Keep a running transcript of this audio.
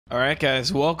All right,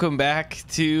 guys, welcome back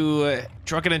to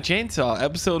Trucking and Chainsaw,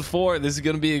 episode 4. This is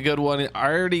going to be a good one.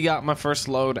 I already got my first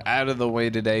load out of the way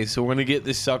today, so we're going to get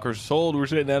this sucker sold. We're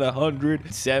sitting at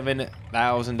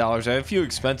 $107,000. I have a few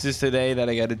expenses today that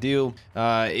I got to do.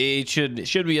 It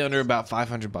should be under about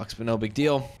 500 bucks, but no big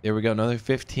deal. There we go, another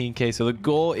 15K. So the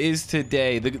goal is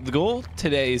today, the goal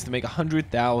today is to make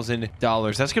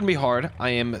 $100,000. That's going to be hard.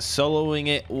 I am soloing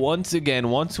it once again,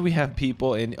 once we have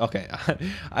people in. Okay,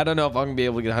 I don't know if I'm going to be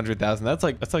able to get 100,000. That's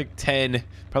like 10,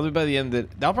 probably by the end of it.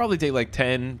 That'll probably take like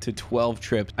 10 to 12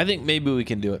 trips. I think maybe we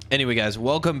can do it. Anyway, guys,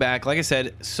 welcome back. Like I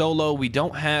said, solo. We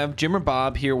don't have Jim or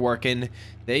Bob here working.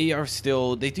 They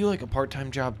do like a part-time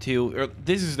job too, or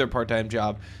this is their part-time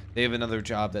job. They have another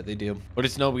job that they do, but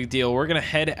it's no big deal. We're gonna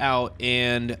head out,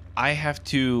 and I'm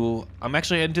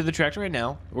actually heading to the tractor right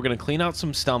now. We're gonna clean out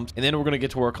some stumps, and then we're gonna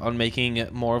get to work on making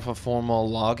more of a formal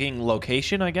logging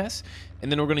location, I guess.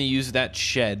 And then we're gonna use that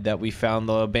shed that we found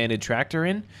the abandoned tractor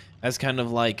in as kind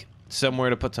of like somewhere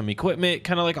to put some equipment,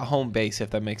 kind of like a home base, if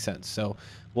that makes sense. So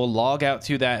we'll log out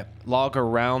to that, log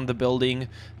around the building,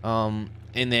 and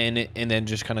then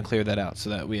just kind of clear that out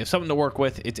so that we have something to work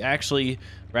with. It's actually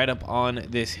right up on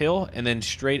this hill, and then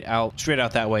straight out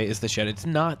that way is the shed. It's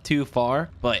not too far,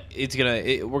 but we're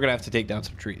gonna have to take down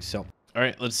some trees. So all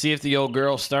right, let's see if the old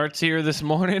girl starts here this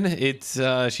morning.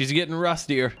 She's getting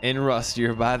rustier and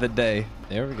rustier by the day.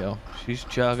 There we go. She's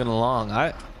chugging along.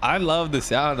 I love the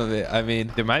sound of it. I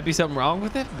mean, there might be something wrong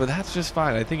with it, but that's just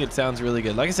fine. I think it sounds really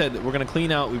good. Like I said, we're gonna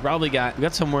clean out. We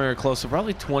got somewhere close to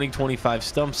probably 20-25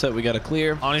 stumps that we got to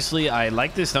clear. Honestly, I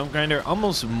like this stump grinder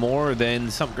almost more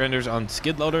than stump grinders on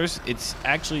skid loaders. It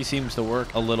actually seems to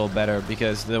work a little better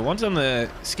because the ones on the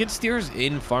skid steers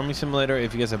in Farming Simulator,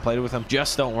 if you guys have played with them,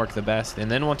 just don't work the best. And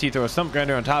then once you throw a stump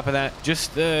grinder on top of that,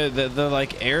 just the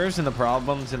like errors and the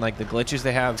problems and like the glitches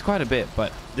they have, it's quite a bit.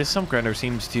 But this stump grinder it's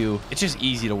just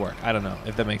easy to work. I don't know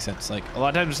if that makes sense. Like a lot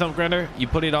of times with stump grinder, you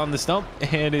put it on the stump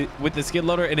and with the skid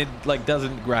loader, and it like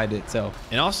doesn't grind it. So,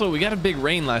 and also we got a big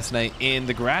rain last night, and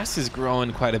the grass is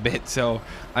growing quite a bit. So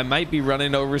I might be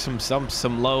running over some stumps,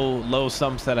 some low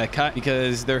stumps that I cut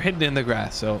because they're hidden in the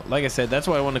grass. So like I said, that's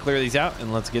why I want to clear these out,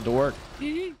 and let's get to work.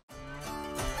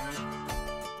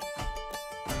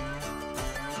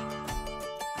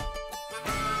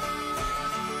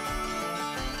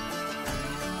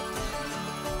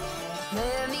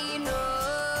 Let me know,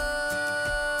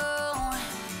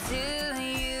 do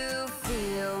you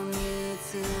feel me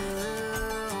too?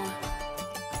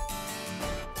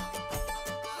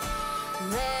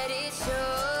 Let it show,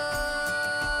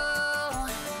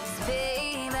 'cause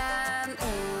babe, I'm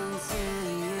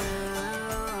into you.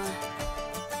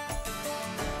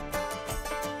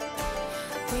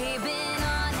 We've been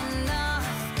on and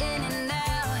off, in and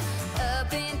out,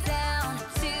 up and down,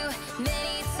 too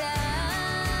many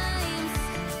times.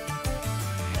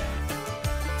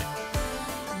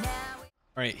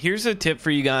 All right, here's a tip for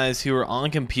you guys who are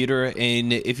on computer,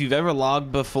 and if you've ever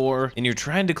logged before and you're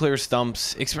trying to clear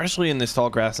stumps, especially in this tall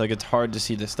grass, like it's hard to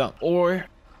see the stump. Or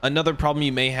another problem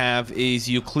you may have is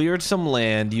you cleared some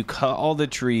land, you cut all the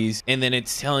trees, and then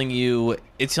it's telling you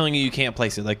you can't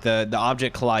place it, like the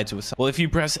object collides with something. Well, if you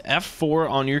press F4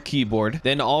 on your keyboard,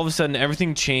 then all of a sudden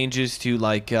everything changes to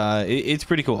like it's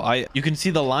pretty cool. You can see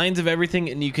the lines of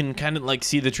everything, and you can kind of like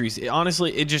see the trees.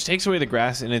 Honestly, it just takes away the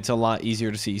grass, and it's a lot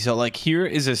easier to see. So like here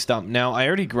is a stump. Now I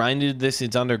already grinded this,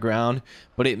 it's underground,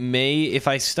 but it may, if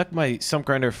I stuck my stump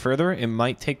grinder further, it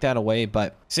might take that away.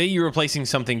 But say you're replacing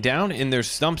something down and there's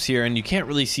stumps here and you can't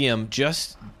really see them,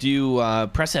 just do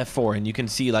press F4 and you can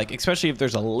see, like, especially if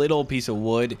there's a little piece of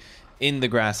wood in the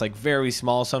grass, like very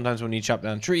small. Sometimes when you chop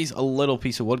down trees, a little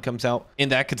piece of wood comes out, and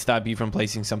that could stop you from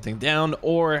placing something down.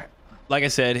 Or like I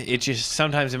said, it just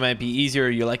sometimes it might be easier,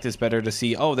 you like this better, to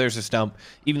see, oh, there's a stump,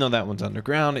 even though that one's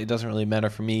underground. It doesn't really matter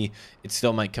for me. It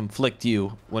still might conflict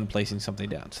you when placing something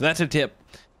down. So that's a tip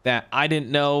that I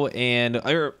didn't know,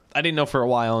 or I didn't know for a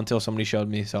while until somebody showed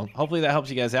me. So hopefully that helps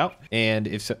you guys out. And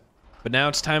if so, but now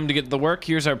it's time to get to the work.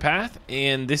 Here's our path,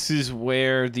 and this is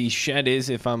where the shed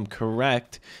is, if I'm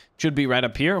correct. Should be right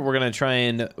up here. We're gonna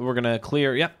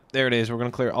clear. Yep, there it is. We're gonna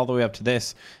clear all the way up to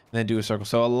this, and then do a circle.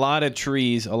 So a lot of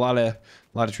trees, a lot of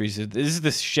trees. This is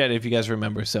the shed, if you guys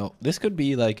remember. So this could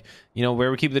be like, you know, where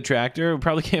we keep the tractor. We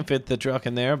probably can't fit the truck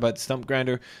in there, but stump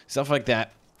grinder, stuff like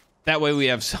that. That way we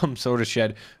have some sort of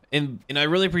shed. And I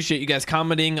really appreciate you guys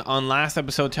commenting on last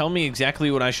episode. Tell me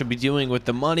exactly what I should be doing with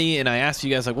the money. And I asked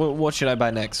you guys, like, what should I buy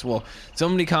next? Well,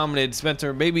 somebody commented,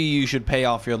 Spencer, maybe you should pay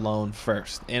off your loan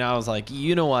first. And I was like,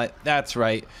 you know what? That's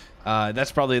right.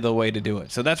 That's probably the way to do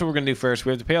it. So that's what we're going to do first. We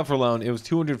have to pay off our loan. It was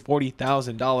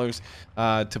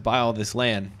 $240,000 to buy all this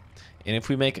land. And if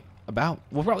we make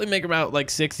we'll probably make about like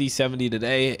 60, 70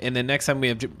 today. And then next time we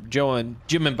have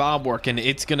Jim and Bob working,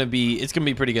 it's gonna be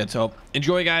pretty good. So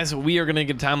enjoy, guys. We are gonna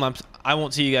get a time lapse. I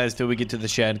won't see you guys till we get to the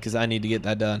shed because I need to get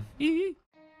that done.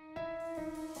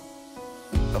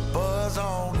 A buzz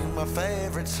on you, my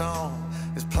favorite song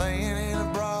is playing in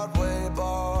a Broadway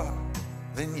bar.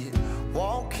 Then you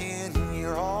walk in and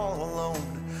you're all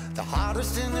alone, the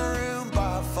hottest in the room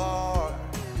by far.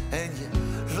 And you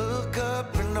look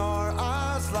up and our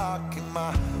eyes lock and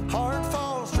my heart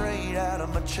falls straight out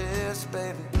of my chest,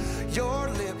 baby. Your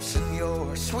lips and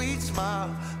your sweet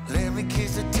smile, let me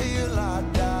kiss it till I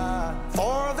die.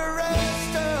 For the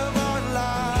rest of our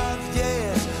lives,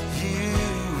 yes, you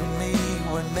and me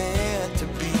were meant to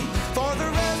be. For the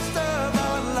rest of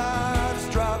our lives,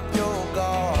 drop your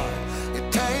guard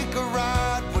and take a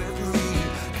ride with me,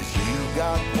 'cause you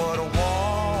got what I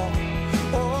want.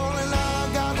 Oh, and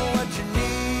I got what you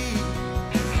need.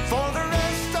 For the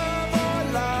rest of our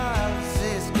lives,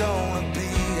 it's gonna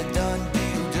be a done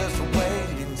deal. Just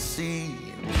wait and see.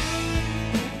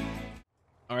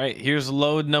 All right, here's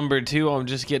load number 2. I'm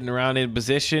just getting around in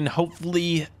position.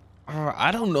 Hopefully,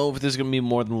 I don't know if this is gonna be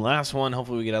more than the last one.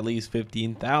 Hopefully we get at least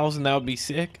 15,000. That would be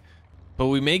sick. But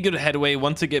we made good headway.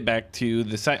 Once I get back to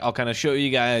the site, I'll kind of show you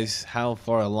guys how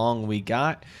far along we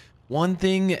got. One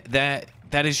thing that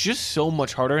is just so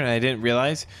much harder, and I didn't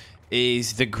realize,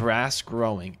 is the grass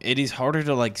growing. It is harder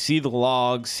to like see the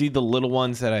logs, see the little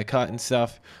ones that I cut and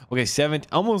stuff. Okay,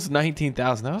 almost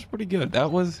 19,000. That was pretty good.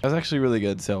 That was actually really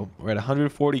good. So we're at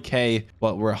 140K,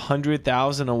 but we're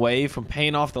 100,000 away from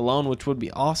paying off the loan, which would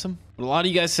be awesome. But a lot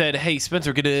of you guys said, "Hey,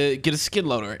 Spencer, get a skid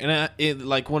loader." And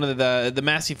like one of the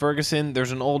Massey Ferguson.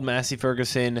 There's an old Massey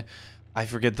Ferguson. I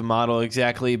forget the model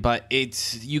exactly, but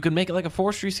you can make it like a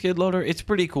forestry skid loader. It's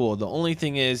pretty cool. The only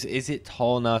thing is it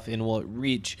tall enough and will it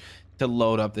reach to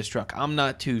load up this truck? I'm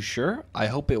not too sure. I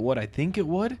hope it would. I think it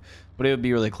would, but it would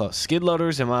be really close. Skid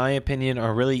loaders, in my opinion,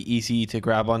 are really easy to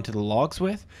grab onto the logs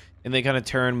with, and they kind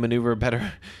of maneuver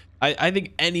better. I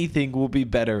think anything will be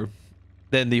better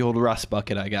than the old rust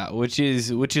bucket I got, which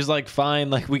is like fine.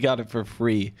 Like we got it for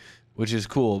free, which is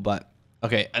cool. But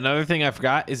okay, another thing I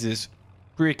forgot is this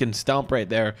freaking stump right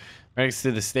there next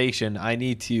to the station. I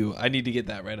need to get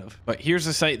that rid of. But here's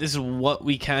the site. This is what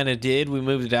we kind of did. We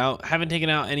moved it out. Haven't taken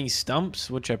out any stumps,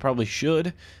 which I probably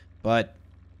should, but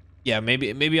yeah,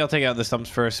 maybe I'll take out the stumps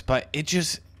first. But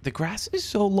the grass is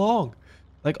so long,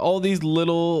 like all these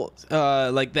little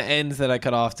like the ends that I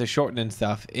cut off to shorten and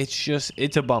stuff.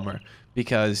 It's a bummer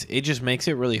because it just makes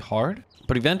it really hard.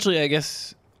 But eventually, I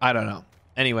guess, I don't know.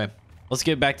 Anyway, let's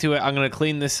get back to it. I'm going to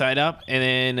clean this side up, and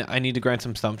then I need to grind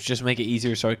some stumps. Just make it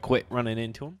easier so I quit running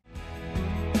into them.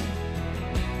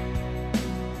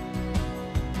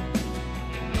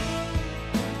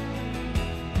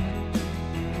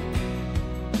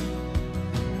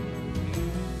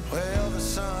 Well, the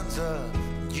sun's up,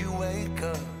 you wake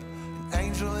up, an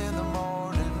angel in the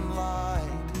morning light.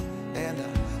 And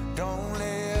I don't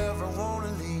ever want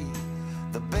to leave,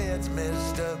 the bed's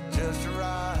messed up just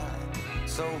right.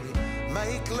 So we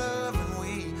make love and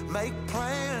we make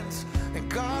plans, and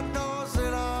God knows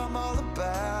that I'm all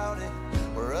about it.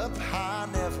 We're up high,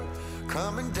 never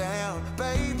coming down,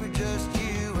 baby, just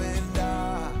you and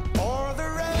I. For the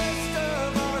rest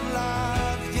of our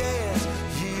lives, yes,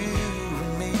 you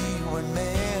and me were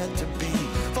meant to be.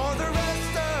 For the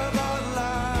rest of our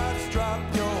lives, drop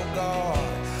your guard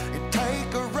and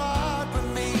take a ride with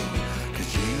me,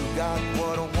 'cause you got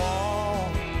what I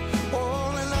want.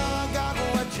 Oh, and I got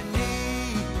what you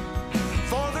need.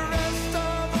 For the rest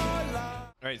of our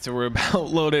lives. All right, so we're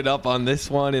about loaded up on this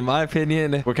one. In my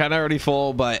opinion, we're kind of already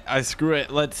full, but screw it.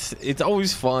 It's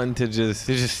always fun to just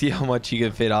see how much you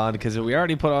can fit on, because we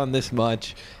already put on this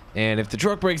much. And if the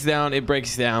truck breaks down, it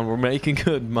breaks down. We're making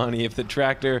good money. If the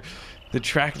tractor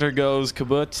goes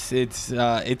kabuts,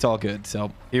 it's all good.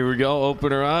 So here we go.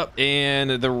 Open her up, and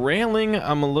the railing,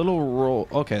 I'm a little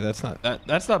okay, that's not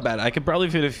bad. I could probably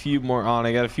fit a few more on.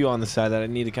 I got a few on the side that I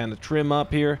need to kind of trim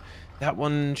up here. That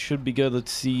one should be good.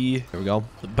 Let's see. There we go.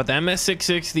 But the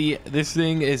MS660, this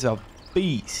thing is a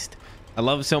beast. I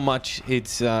love it so much.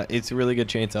 It's a really good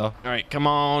chainsaw. All right, come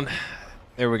on.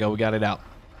 There we go. We got it out.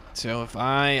 So if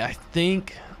I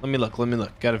think, let me look.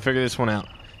 Got to figure this one out.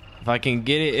 If I can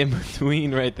get it in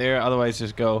between right there, otherwise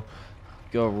just go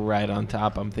right on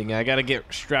top. I'm thinking I got to get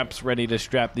straps ready to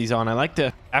strap these on. I like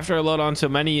to, after I load on so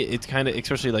many, it's kind of,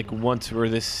 especially like once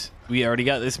we already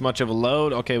got this much of a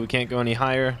load. Okay, we can't go any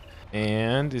higher.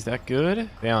 And is that good?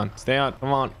 Stay on,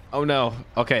 come on. Oh no.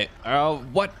 Okay.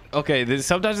 What? Okay,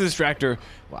 sometimes this tractor,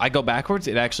 I go backwards,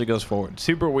 it actually goes forward.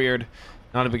 Super weird.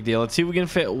 Not a big deal. Let's see if we can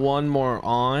fit one more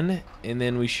on, and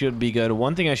then we should be good.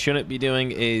 One thing I shouldn't be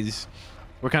doing is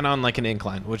we're kind of on like an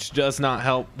incline, which does not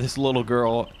help this little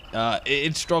girl.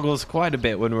 It struggles quite a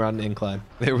bit when we're on an incline.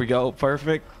 There we go.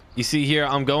 Perfect. You see here,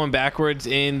 I'm going backwards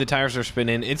and the tires are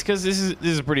spinning. It's because this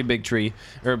is a pretty big tree,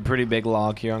 or a pretty big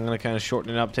log here. I'm going to kind of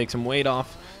shorten it up, take some weight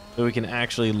off so we can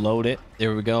actually load it.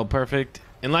 There we go. Perfect.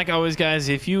 And like always, guys,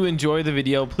 if you enjoy the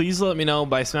video, please let me know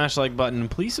by smash the like button.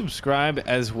 Please subscribe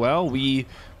as well. We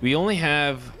only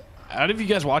have, out of you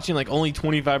guys watching, like only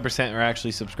 25% are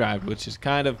actually subscribed, which is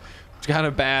kind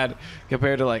of bad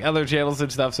compared to like other channels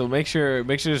and stuff. So make sure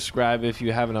to subscribe if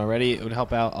you haven't already. It would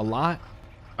help out a lot.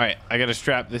 All right, I gotta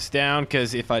strap this down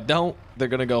because if I don't, they're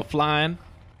gonna go flying.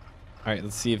 All right,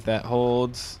 let's see if that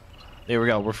holds. There we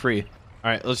go. We're free.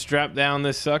 All right, let's strap down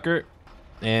this sucker.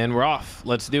 And we're off.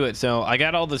 Let's do it. So I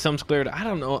got all the sumps cleared. I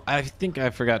don't know. I think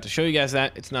I forgot to show you guys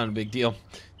that. It's not a big deal.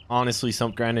 Honestly,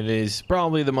 sump grinding is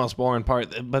probably the most boring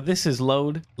part. But this is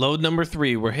load number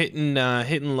 3. We're hitting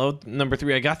load number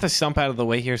 3. I got the sump out of the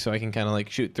way here so I can kind of like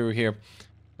shoot through here.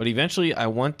 But eventually I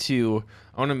want to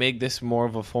make this more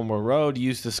of a formal road.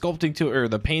 Use the sculpting tool or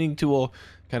the painting tool.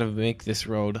 Kind of make this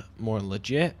road more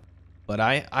legit. But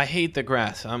I hate the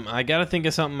grass. I gotta think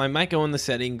of something. I might go in the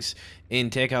settings and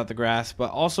take out the grass.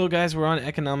 But also, guys, we're on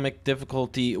economic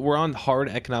difficulty. We're on hard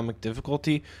economic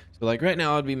difficulty. So like right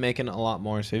now, I'd be making a lot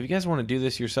more. So if you guys want to do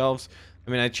this yourselves,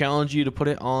 I mean, I challenge you to put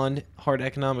it on hard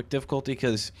economic difficulty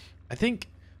because I think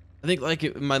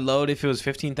like my load, if it was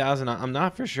 15,000, I'm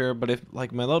not for sure. But if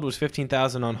like my load was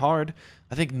 15,000 on hard,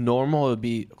 I think normal would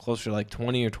be closer to like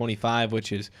 20 or 25,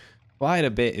 which is quite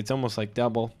a bit. It's almost like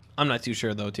double. I'm not too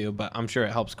sure though too, but I'm sure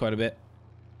it helps quite a bit.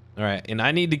 All right, and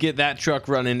I need to get that truck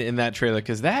running in that trailer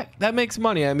because that makes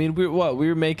money. I mean, we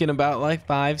were making about like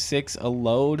 5, 6 a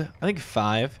load. I think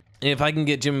 5. And if I can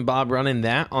get Jim and Bob running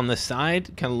that on the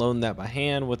side, kind of loading that by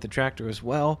hand with the tractor as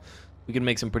well, we can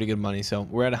make some pretty good money. So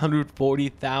we're at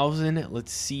 140,000.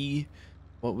 Let's see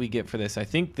what we get for this. I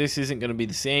think this isn't going to be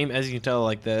the same. As you can tell,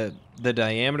 like the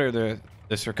diameter,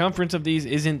 the circumference of these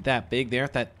isn't that big. They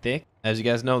aren't that thick. As you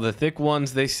guys know, the thick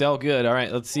ones, they sell good. All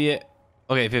right, let's see it.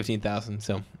 Okay, 15,000.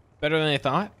 So better than I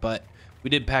thought, but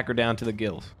we did pack her down to the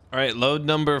gills. All right, load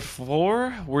number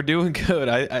 4. We're doing good.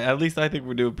 At least I think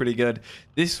we're doing pretty good.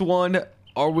 This one,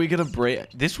 are we going to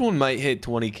break? This one might hit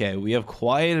 20K. We have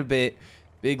quite a bit.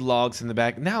 Big logs in the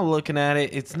back. Now looking at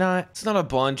it, it's not a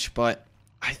bunch, but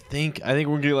I think we're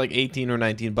gonna get like 18 or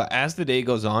 19. But as the day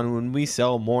goes on, when we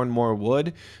sell more and more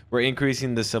wood, we're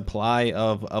increasing the supply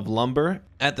of lumber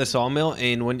at the sawmill.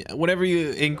 And whenever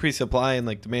you increase supply and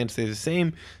like demand stays the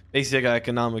same, basic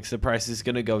economics, the price is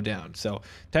gonna go down. So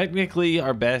technically,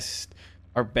 our best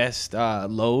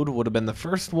load would have been the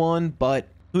first one, but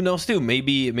who knows too?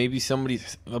 Maybe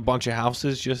a bunch of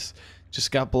houses just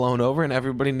got blown over and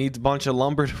everybody needs a bunch of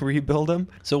lumber to rebuild them.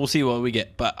 So we'll see what we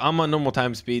get. But I'm on normal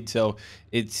time speed, so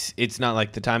it's not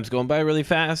like the time's going by really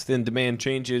fast and demand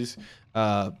changes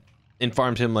in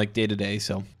farm sim like day to day.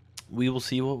 So we will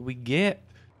see what we get.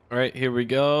 All right, here we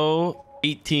go.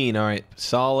 18. All right,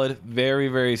 solid, very,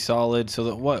 very solid. So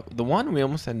the one we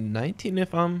almost had 19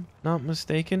 if I'm not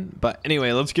mistaken. But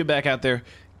anyway, let's get back out there.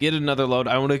 Get another load.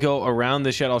 I want to go around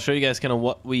the shed. I'll show you guys kind of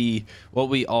what we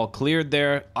all cleared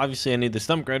there. Obviously, I need the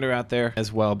stump grinder out there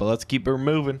as well, but let's keep her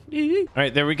moving. All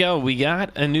right, there we go. We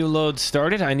got a new load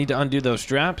started. I need to undo those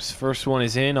straps. First one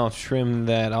is in. I'll trim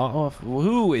that off.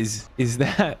 Who is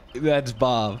that? That's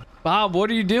Bob. Bob, what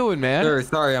are you doing, man? Sir,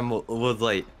 sorry, I was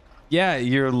late. Yeah,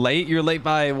 you're late. You're late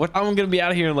by what? I'm gonna be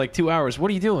out of here in like 2 hours. What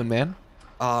are you doing, man?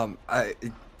 I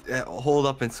hold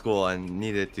up in school and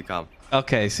needed to come.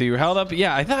 Okay, so you were held up.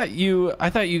 Yeah, I thought you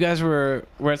guys were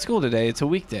at school today. It's a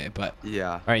weekday, but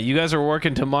yeah. All right, you guys are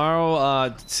working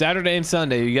tomorrow, Saturday and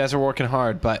Sunday. You guys are working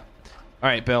hard, but all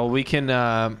right, Bill, we can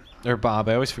or Bob.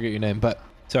 I always forget your name, but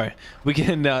sorry. We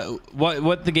can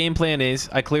what the game plan is.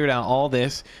 I cleared out all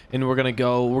this, and we're gonna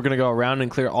go around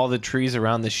and clear all the trees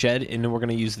around the shed, and then we're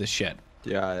gonna use the shed.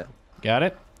 Yeah. Got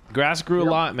it. Grass grew a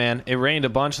lot, man. It rained a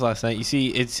bunch last night. You see,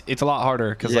 it's a lot harder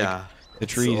because like the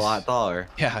trees. It's a lot taller.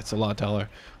 Yeah, it's a lot taller.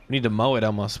 We need to mow it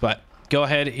almost, but go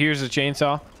ahead. Here's a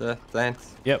chainsaw.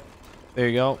 Thanks. Yep. There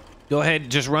you go. Go ahead.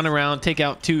 Just run around. Take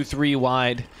out 2, 3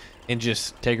 wide and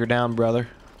just take her down, brother.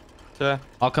 Sure.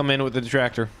 I'll come in with the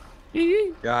tractor.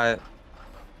 Got it.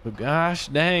 Oh, gosh,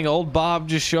 dang. Old Bob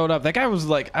just showed up. That guy was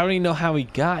like, I don't even know how he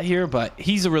got here, but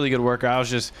he's a really good worker. I was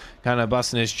just kind of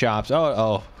busting his chops.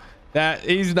 Oh.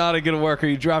 He's not a good worker.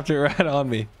 He dropped it right on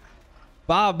me.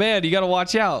 Bob, man, you got to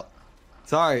watch out.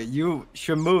 Sorry, you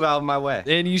should move out of my way.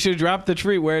 And you should drop the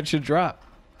tree where it should drop.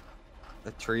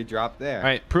 The tree dropped there. All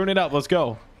right, prune it up. Let's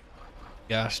go.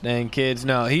 Gosh dang kids.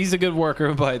 No, he's a good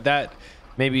worker, but that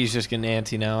maybe he's just getting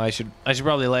antsy now. I should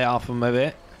probably lay off him a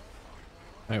bit.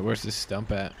 All right, where's this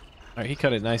stump at? All right, he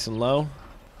cut it nice and low.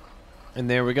 And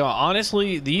there we go.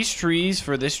 Honestly, these trees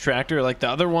for this tractor, like the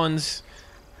other ones,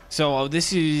 so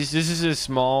this is as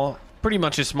small, pretty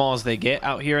much as small as they get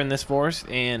out here in this forest,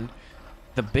 and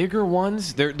the bigger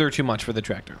ones, they're too much for the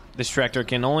tractor. This tractor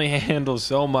can only handle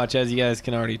so much, as you guys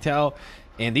can already tell.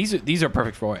 And these are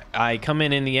perfect for it. I come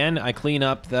in the end, I clean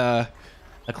up the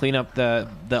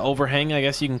overhang, I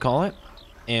guess you can call it,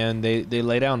 and they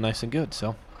lay down nice and good.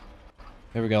 So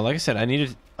there we go. Like I said, I need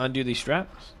to undo these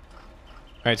straps.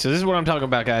 All right, so this is what I'm talking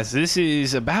about, guys. This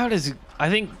is about as, I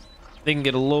think they can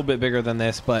get a little bit bigger than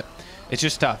this, but it's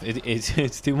just tough.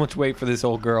 It's too much weight for this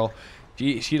old girl.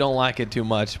 She don't like it too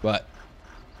much, but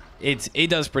it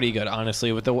does pretty good,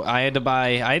 honestly. With the I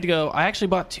actually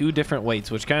bought 2 different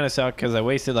weights, which kind of sucked because I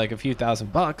wasted like a few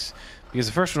 $1,000 because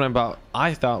the first one I bought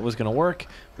I thought was gonna work,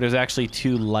 but it was actually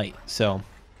too light. So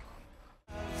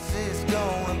It's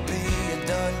gonna be a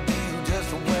done deal,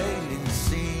 just wait and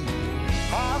see.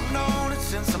 I've known it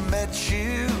since I met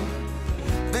you.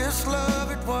 This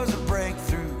love, it was a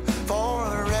breakthrough for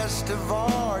the rest of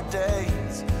our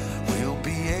days. We'll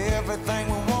be everything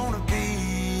we wanna be.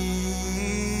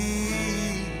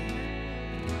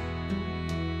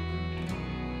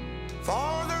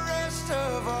 For the rest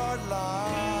of our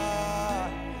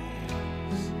lives.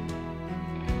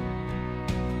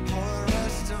 For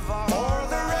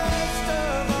the rest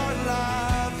of our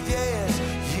lives, yes,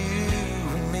 you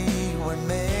and me were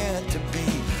meant to be.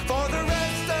 For the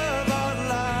rest of our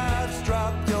lives,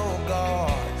 drop your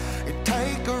guard and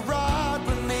take a ride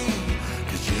with me.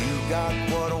 'Cause you got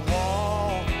what I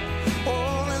want,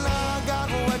 oh, and I got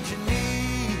what you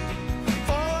need.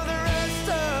 For the rest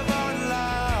of our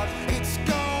lives, it's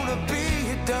gonna be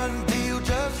a done deal,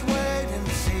 just wait and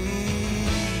see.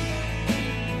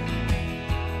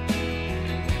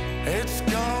 It's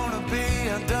gonna be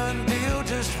a done deal,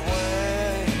 just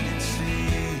wait and see.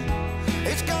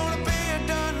 It's gonna be a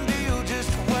done deal,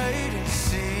 just wait and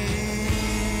see.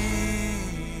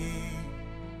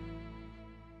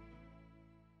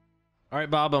 all right,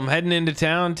 Bob, I'm heading into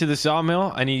town to the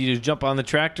sawmill. I need you to jump on the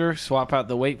tractor, swap out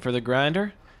the weight for the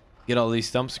grinder, get all these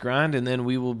stumps grind, and then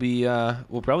we will be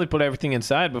we'll probably put everything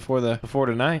inside before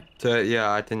tonight. So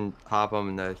yeah, I can hop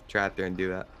on the tractor and do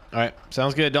that. All right,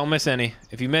 sounds good. Don't miss any.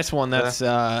 If you miss one, that's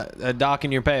a dock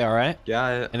in your pay. All right,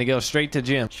 Yeah. and it goes straight to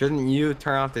Jim. Shouldn't you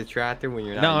turn off the tractor when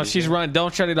you're not? No, using she's it? running.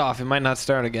 Don't shut it off. It might not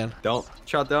start again. Don't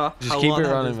shut it off. Just How keep long it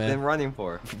have running, this man. been running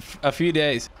for? A few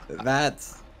days.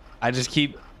 That's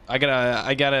I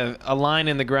got a line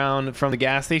in the ground from the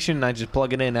gas station, and I just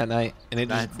plug it in at night, and it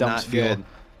just that's dumps not fuel.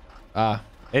 good.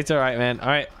 It's all right, man. All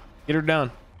right, get her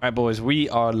done. All right, boys, we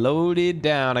are loaded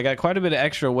down. I got quite a bit of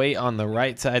extra weight on the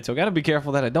right side, so I got to be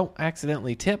careful that I don't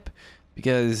accidentally tip,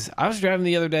 because I was driving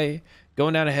the other day,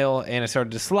 going down a hill, and it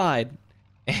started to slide,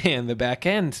 and the back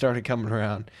end started coming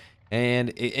around, and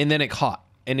then it caught,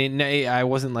 and I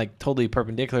wasn't like totally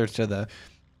perpendicular to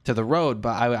the road,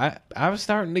 but I was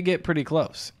starting to get pretty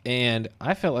close, and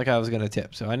I felt like I was gonna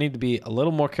tip, so I need to be a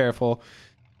little more careful,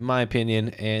 in my opinion.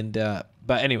 And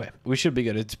but anyway, we should be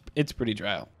good. It's pretty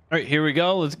dry out. All right, here we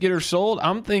go. Let's get her sold.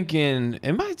 I'm thinking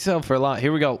it might sell for a lot.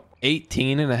 Here we go.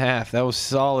 18.5. That was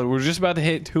solid. We're just about to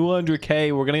hit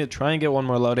 200K. We're gonna try and get one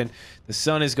more load in. The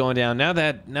sun is going down now.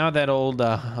 That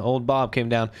old Bob came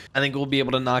down, I think we'll be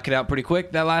able to knock it out pretty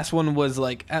quick. That last one was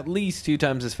like at least 2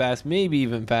 times as fast, maybe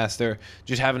even faster,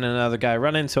 just having another guy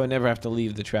running, so I never have to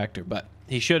leave the tractor. But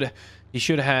he should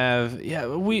have. Yeah,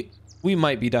 we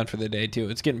might be done for the day too.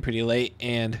 It's getting pretty late,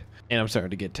 and I'm starting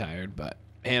to get tired, but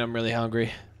man, I'm really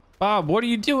hungry. Bob, what are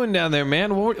you doing down there,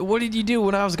 man? What did you do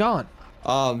when I was gone?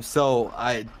 So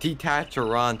I detached the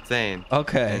wrong thing.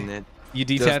 Okay. And it You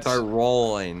just detached. started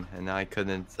rolling, and I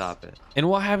couldn't stop it. And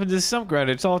what happened to the stump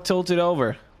grinder? It's all tilted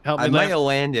over. Help me I might lift. have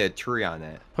landed a tree on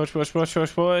it. Push.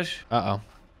 Uh-oh. All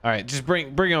right, just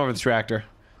bring over the tractor.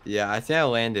 Yeah, I think I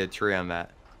landed a tree on that.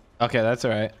 Okay, that's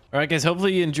all right. All right, guys.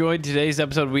 Hopefully you enjoyed today's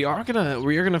episode. We are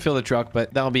gonna fill the truck,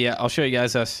 but that'll be it. I'll show you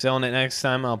guys us selling it next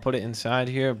time. I'll put it inside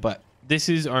here, but this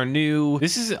is our new.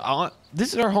 This is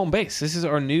our home base. This is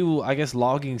our new, I guess,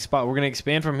 logging spot. We're gonna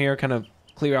expand from here, kind of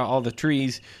clear out all the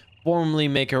trees, formally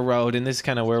make a road, and this is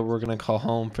kind of where we're gonna call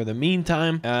home for the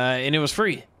meantime. And it was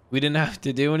free. We didn't have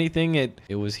to do anything.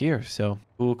 It was here. So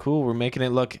cool. We're making it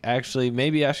look, actually,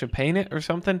 maybe I should paint it or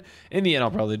something. In the end,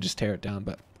 I'll probably just tear it down.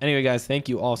 But anyway, guys, thank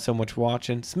you all so much for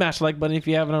watching. Smash the like button if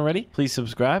you haven't already. Please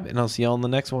subscribe, and I'll see you all in the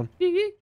next one.